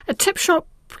A tip shop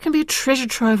can be a treasure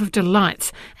trove of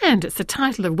delights, and it's the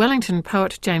title of Wellington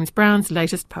poet James Brown's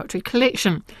latest poetry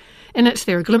collection. In it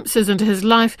there are glimpses into his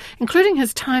life, including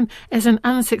his time as an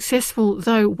unsuccessful,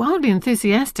 though wildly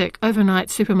enthusiastic, overnight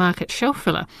supermarket shelf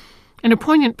filler, and a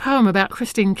poignant poem about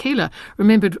Christine Keeler,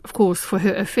 remembered, of course, for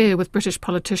her affair with British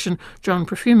politician John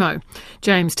Profumo.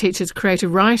 James teaches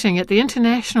creative writing at the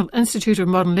International Institute of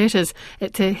Modern Letters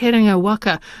at Te Herenga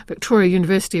Waka, Victoria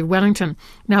University of Wellington.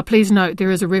 Now, please note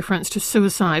there is a reference to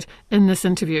suicide in this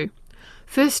interview.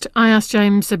 First, I asked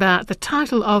James about the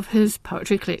title of his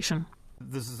poetry collection.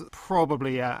 This is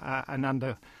probably an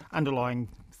underlying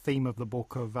theme of the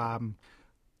book of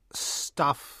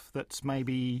stuff that's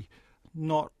maybe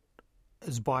not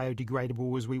as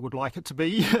biodegradable as we would like it to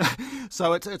be.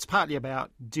 So it's partly about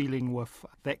dealing with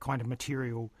that kind of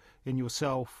material in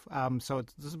yourself. So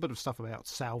there's a bit of stuff about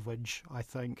salvage, I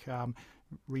think,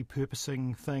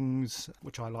 repurposing things,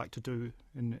 which I like to do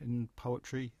in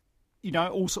poetry. You know,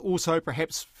 also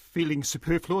perhaps feeling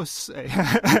superfluous.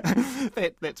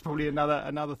 That's probably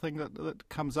another thing that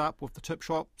comes up with the tip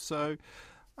shop. So,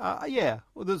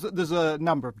 there's a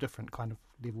number of different kind of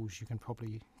levels you can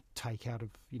probably take out of,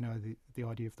 you know, the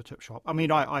idea of the tip shop. I mean,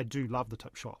 I do love the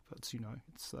tip shop. It's, you know,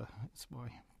 it's my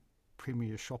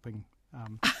premier shopping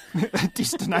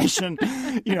destination.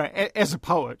 You know, as a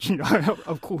poet, you know,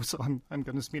 of course I'm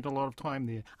going to spend a lot of time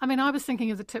there. I mean, I was thinking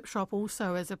of the tip shop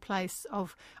also as a place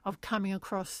of coming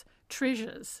across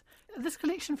treasures. This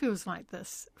collection feels like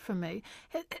this for me.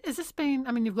 Has this been,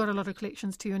 I mean, you've got a lot of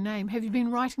collections to your name. Have you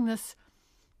been writing this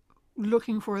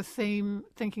looking for a theme,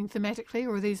 thinking thematically,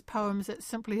 or are these poems that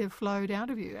simply have flowed out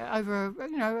of you over,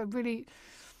 you know, a really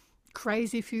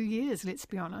crazy few years, let's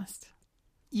be honest?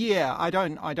 Yeah, I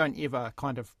don't ever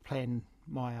kind of plan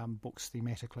my books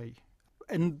thematically.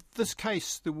 In this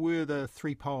case, there were the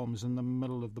 3 poems in the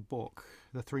middle of the book,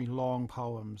 the 3 long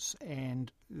poems,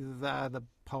 and they're the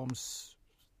poems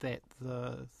that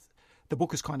the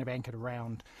book is kind of anchored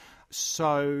around.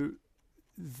 So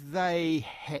they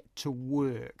had to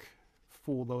work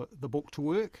for the book to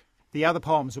work. The other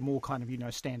poems are more kind of, you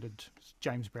know, standard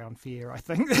James Brown fare, I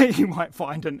think, that you might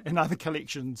find in other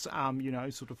collections, you know,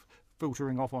 sort of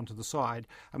filtering off onto the side.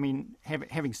 I mean,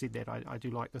 having said that, I do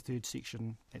like the third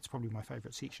section. That's probably my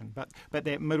favourite section. But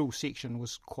that middle section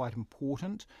was quite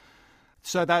important.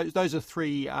 So those are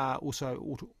 3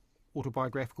 also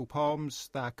autobiographical poems.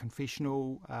 They're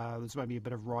confessional. There's maybe a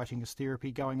bit of writing as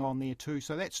therapy going on there too.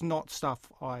 So that's not stuff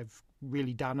I've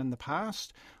really done in the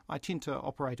past. I tend to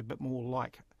operate a bit more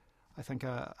like, I think,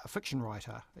 a fiction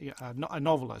writer, a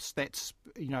novelist. That's,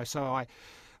 you know, so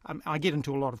I get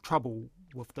into a lot of trouble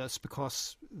with this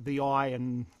because the I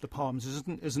in the poems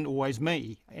isn't always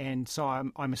me, and so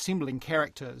I'm assembling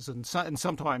characters, and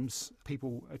sometimes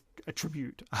people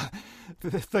attribute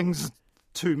things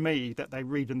to me that they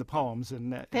read in the poems,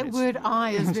 and that word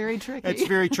 "I" is very tricky. It's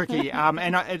very tricky, and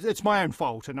it's my own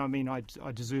fault, and I mean I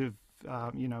deserve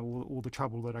you know, all the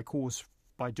trouble that I cause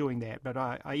by doing that. But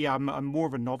I'm more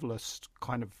of a novelist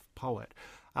kind of poet.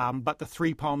 But the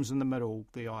 3 poems in the middle,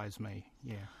 the I is me.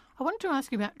 Yeah. I wanted to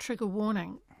ask you about trigger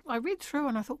warning. I read through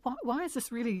and I thought, why is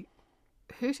this really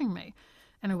hurting me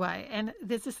in a way? And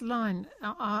there's this line,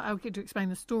 I'll get to explain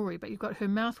the story, but you've got her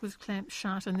mouth was clamped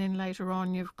shut, and then later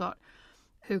on you've got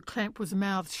her clamp was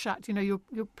mouth shut. You know,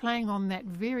 you're playing on that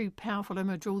very powerful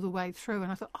image all the way through.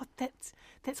 And I thought,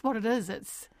 that's what it is.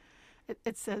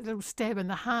 It's a little stab in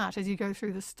the heart as you go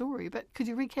through the story. But could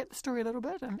you recap the story a little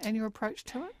bit and your approach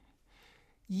to it?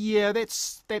 Yeah,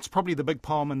 that's probably the big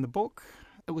poem in the book.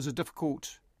 It was a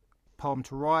difficult poem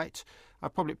to write.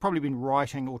 I've probably been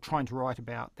writing or trying to write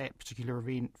about that particular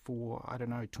event for,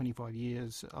 25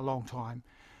 years, a long time.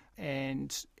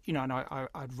 And, you know, and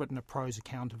I'd written a prose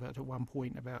account of it at one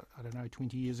point about,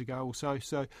 20 years ago or so.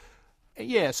 So,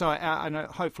 yeah, so I know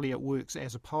hopefully it works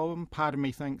as a poem. Part of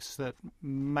me thinks that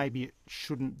maybe it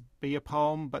shouldn't be a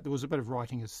poem, but there was a bit of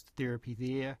writing as therapy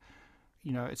there.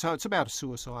 You know, so it's about a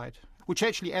suicide, which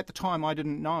actually at the time I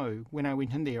didn't know when I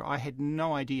went in there. I had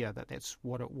no idea that that's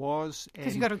what it was.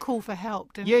 Because you got a call for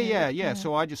help, didn't you? Yeah.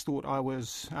 So I just thought I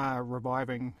was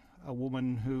reviving a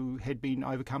woman who had been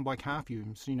overcome by car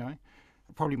fumes, you know.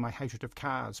 Probably my hatred of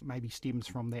cars maybe stems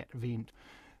from that event.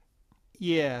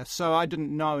 Yeah, so I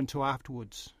didn't know until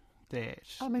afterwards that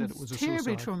it was a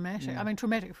terribly suicide. Traumatic. Yeah. I mean,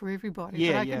 traumatic for everybody.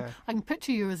 Yeah, but I can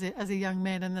picture you as a young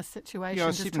man in this situation. Yeah, I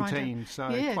was just 17,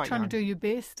 trying quite to young. do your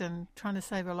best and trying to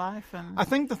save a life. And I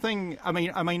think the thing, I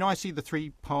mean, I see the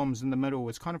 3 poems in the middle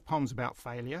as kind of poems about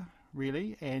failure,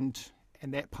 really, and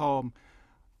that poem,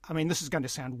 I mean, this is going to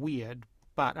sound weird,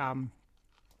 but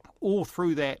all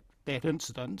through that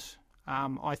incident,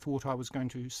 I thought I was going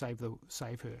to save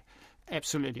her.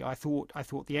 absolutely. I thought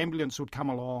the ambulance would come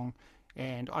along,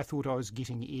 and I thought I was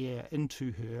getting air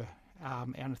into her,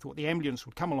 and I thought the ambulance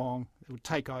would come along, it would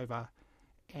take over,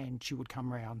 and she would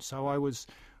come round. So I was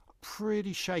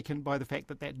pretty shaken by the fact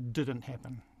that didn't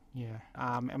happen. Yeah.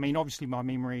 I mean, obviously my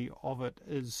memory of it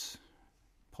is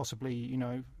possibly,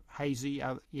 hazy.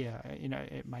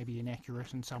 It may be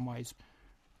inaccurate in some ways.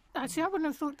 Actually, I wouldn't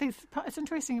have thought these. It's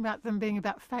interesting about them being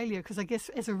about failure, because I guess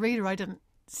as a reader I didn't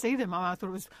see them. I thought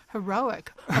it was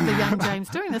heroic of the young James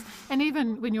doing this. And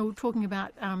even when you're talking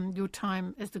about your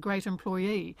time as the great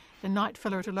employee, the night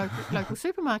filler at a local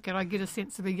supermarket, I get a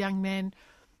sense of a young man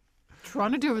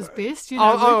trying to do his best.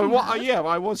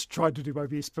 I was trying to do my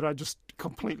best, but I just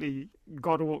completely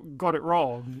got it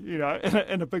wrong,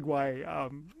 in a big way.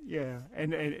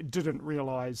 And didn't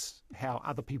realise how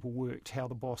other people worked, how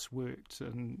the boss worked,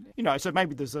 and so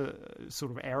maybe there's a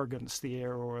sort of arrogance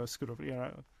there, or a sort of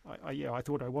I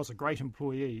thought I was a great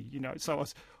employee, So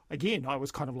I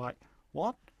was kind of like,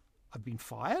 what? I've been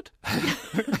fired, So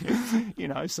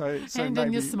and maybe,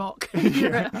 in your smock.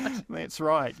 Yeah, that's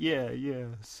right. Yeah.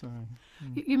 So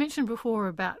you mentioned before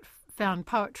about found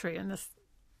poetry, and this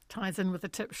ties in with the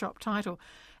tip shop title.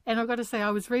 And I've got to say,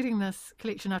 I was reading this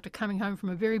collection after coming home from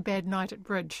a very bad night at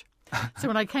bridge. So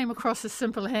when I came across A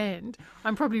Simple Hand,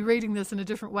 I'm probably reading this in a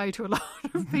different way to a lot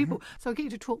of people. So I'll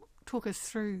get you to talk us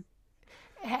through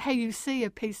how you see a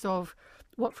piece of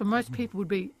what for most people would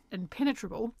be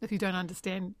impenetrable if you don't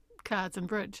understand cards and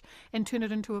bridge, and turn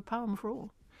it into a poem for all.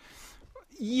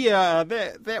 Yeah,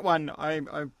 that one I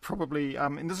probably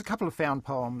and there's a couple of found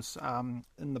poems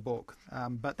in the book,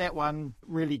 but that one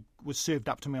really was served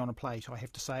up to me on a plate. I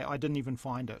have to say, I didn't even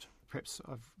find it. Perhaps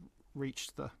I've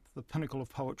reached the pinnacle of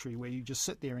poetry where you just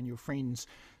sit there and your friends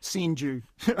send you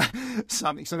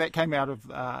something. So that came out of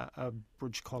a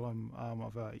bridge column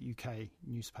of a UK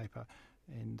newspaper.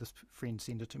 And this friend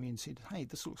sent it to me and said, "Hey,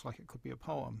 this looks like it could be a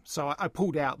poem." So I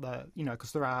pulled out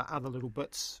because there are other little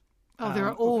bits. Oh, there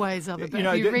are always other bits.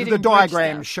 The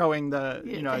diagram showing the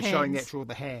showing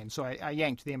the hand. So I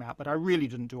yanked them out, but I really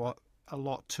didn't do a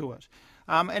lot to it.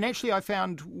 And actually, I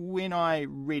found when I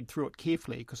read through it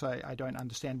carefully, because I don't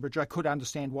understand bridge, I could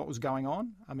understand what was going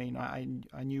on. I mean,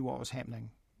 I knew what was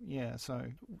happening. Yeah, so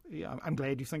I'm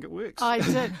glad you think it works. I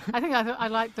did. I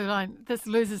like the line, "This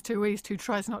loses to ease, who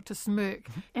tries not to smirk."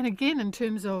 And again, in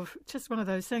terms of just one of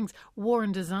those things, war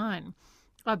and design.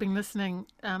 I've been listening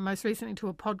most recently to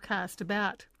a podcast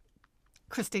about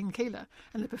Christine Keeler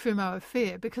and the Perfumo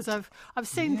affair, because I've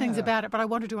seen things about it, but I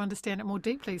wanted to understand it more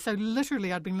deeply. So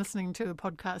literally I'd been listening to a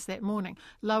podcast that morning.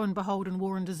 Lo and behold, in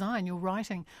War and Design, you're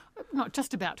writing not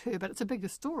just about her, but it's a bigger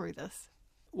story, this.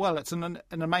 Well, it's an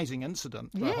amazing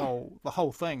incident, the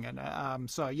whole thing, and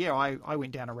I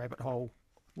went down a rabbit hole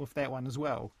with that one as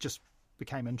well. Just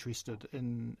became interested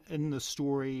in the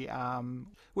story,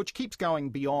 which keeps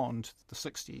going beyond the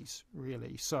 60s,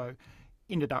 really. So,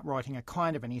 ended up writing a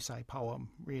kind of an essay poem.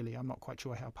 Really, I'm not quite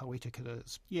sure how poetic it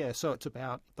is. Yeah, so it's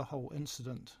about the whole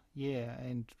incident. Yeah,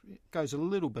 and it goes a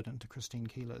little bit into Christine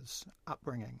Keeler's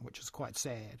upbringing, which is quite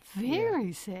sad.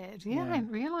 Very sad. Yeah, I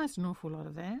hadn't realised an awful lot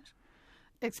of that.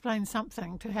 Explain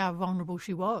something to how vulnerable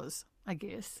she was, I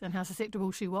guess, and how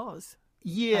susceptible she was.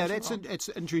 Yeah, it's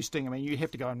interesting. I mean, you have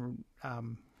to go and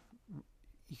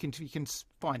you can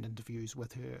find interviews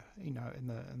with her, in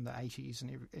the 80s,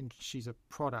 and she's a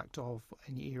product of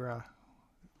an era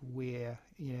where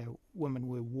women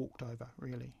were walked over,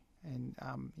 really, and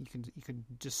you can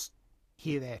just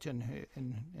hear that in her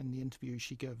in the interviews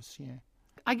she gives. Yeah,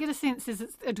 I get a sense there's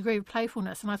a degree of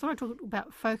playfulness, and I thought I'd talk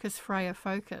about focus, Freya,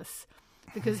 focus.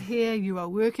 Because here you are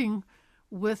working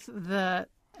with the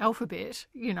alphabet,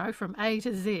 from A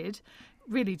to Z,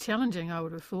 really challenging, I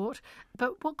would have thought.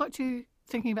 But what got you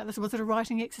thinking about this? Was it a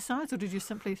writing exercise, or did you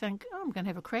simply think, I'm going to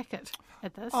have a crack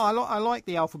at this? Oh, I like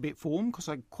the alphabet form because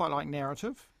I quite like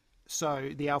narrative.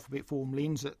 So the alphabet form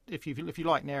lends it. If you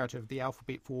like narrative, the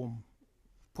alphabet form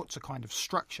puts a kind of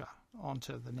structure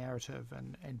onto the narrative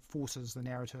and forces the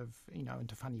narrative,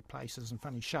 into funny places and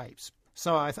funny shapes.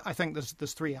 So I think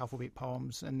there's 3 alphabet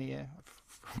poems in there.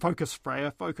 Focus,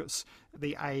 Freya, focus.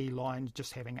 The A line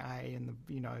just having A, and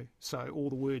so all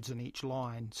the words in each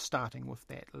line starting with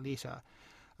that letter.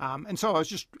 And so I was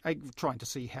just trying to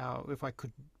see if I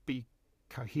could be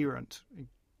coherent,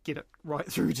 get it right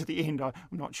through to the end. I'm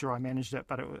not sure I managed it,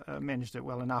 but I managed it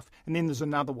well enough. And then there's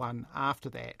another one after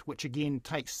that, which again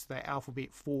takes the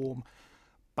alphabet form,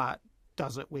 but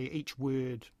does it where each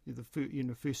word,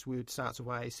 the first word starts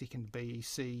with A, second B,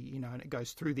 C, and it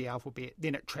goes through the alphabet.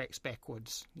 Then it tracks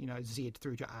backwards, Z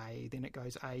through to A. Then it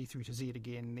goes A through to Z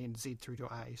again, then Z through to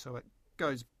A. So it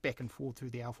goes back and forth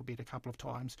through the alphabet a couple of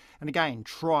times, and again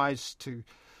tries to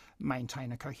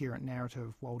maintain a coherent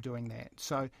narrative while doing that.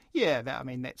 So yeah,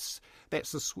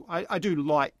 I do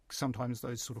like sometimes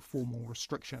those sort of formal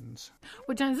restrictions.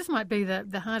 Well, James, this might be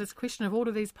the hardest question of all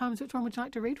of these poems. Which one would you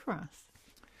like to read for us?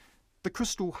 The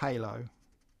Crystal Halo.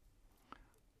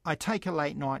 I take a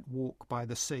late night walk by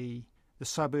the sea, the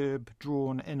suburb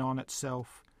drawn in on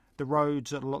itself, the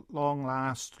roads at long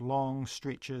last, long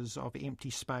stretches of empty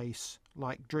space,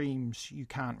 like dreams you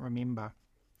can't remember.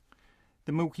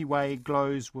 The Milky Way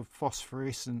glows with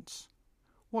phosphorescence.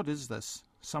 What is this?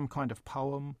 Some kind of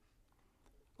poem?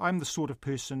 I'm the sort of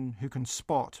person who can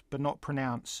spot but not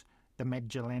pronounce the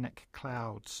Magellanic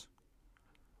Clouds.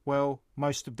 Well,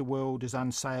 most of the world is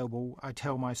unsayable, I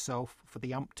tell myself for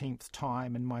the umpteenth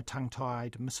time in my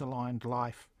tongue-tied, misaligned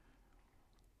life.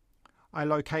 I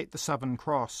locate the Southern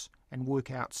Cross and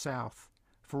work out south,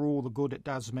 for all the good it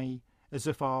does me, as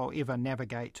if I'll ever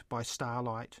navigate by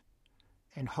starlight,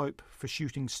 and hope for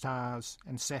shooting stars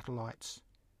and satellites.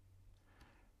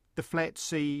 The flat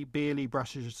sea barely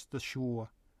brushes the shore,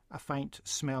 a faint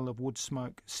smell of wood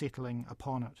smoke settling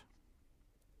upon it.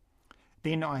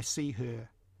 Then I see her,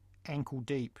 ankle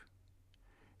deep.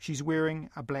 She's wearing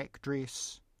a black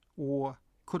dress, or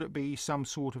could it be some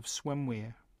sort of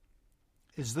swimwear?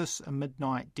 Is this a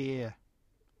midnight dare?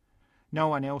 No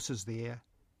one else is there,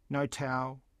 no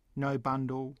towel, no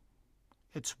bundle.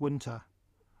 It's winter.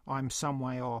 I'm some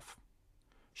way off.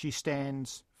 She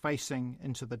stands facing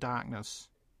into the darkness.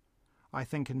 I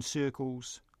think in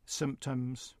circles,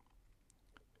 symptoms.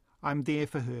 I'm there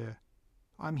for her.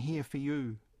 I'm here for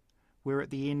you. We're at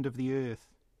the end of the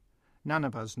earth. None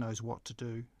of us knows what to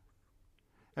do.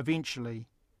 Eventually,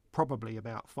 probably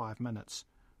about 5 minutes,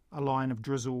 a line of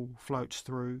drizzle floats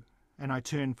through, and I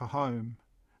turn for home,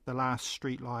 the last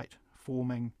streetlight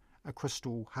forming a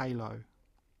crystal halo.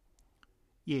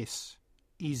 Yes,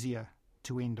 easier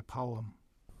to end a poem.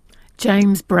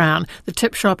 James Brown. The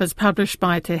Tip Shop is published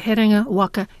by Te Herenga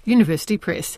Waka University Press.